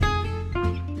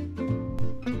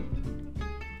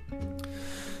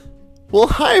Well,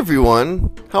 hi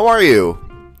everyone! How are you?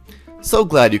 So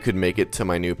glad you could make it to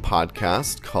my new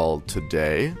podcast called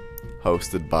Today,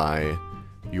 hosted by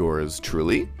yours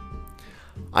truly.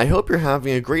 I hope you're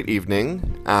having a great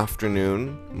evening,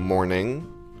 afternoon, morning,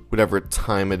 whatever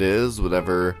time it is,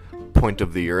 whatever point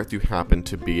of the earth you happen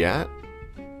to be at.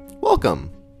 Welcome!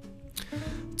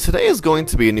 Today is going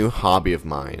to be a new hobby of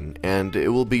mine, and it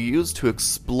will be used to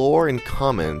explore and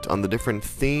comment on the different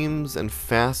themes and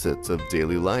facets of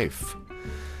daily life.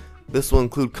 This will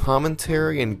include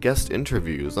commentary and guest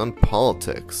interviews on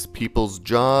politics, people's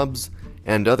jobs,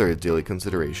 and other daily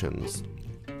considerations.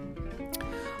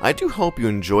 I do hope you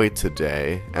enjoyed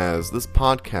today, as this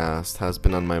podcast has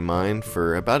been on my mind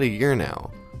for about a year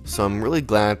now, so I'm really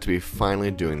glad to be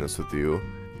finally doing this with you,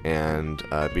 and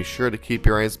be sure to keep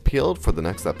your eyes peeled for the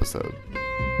next episode.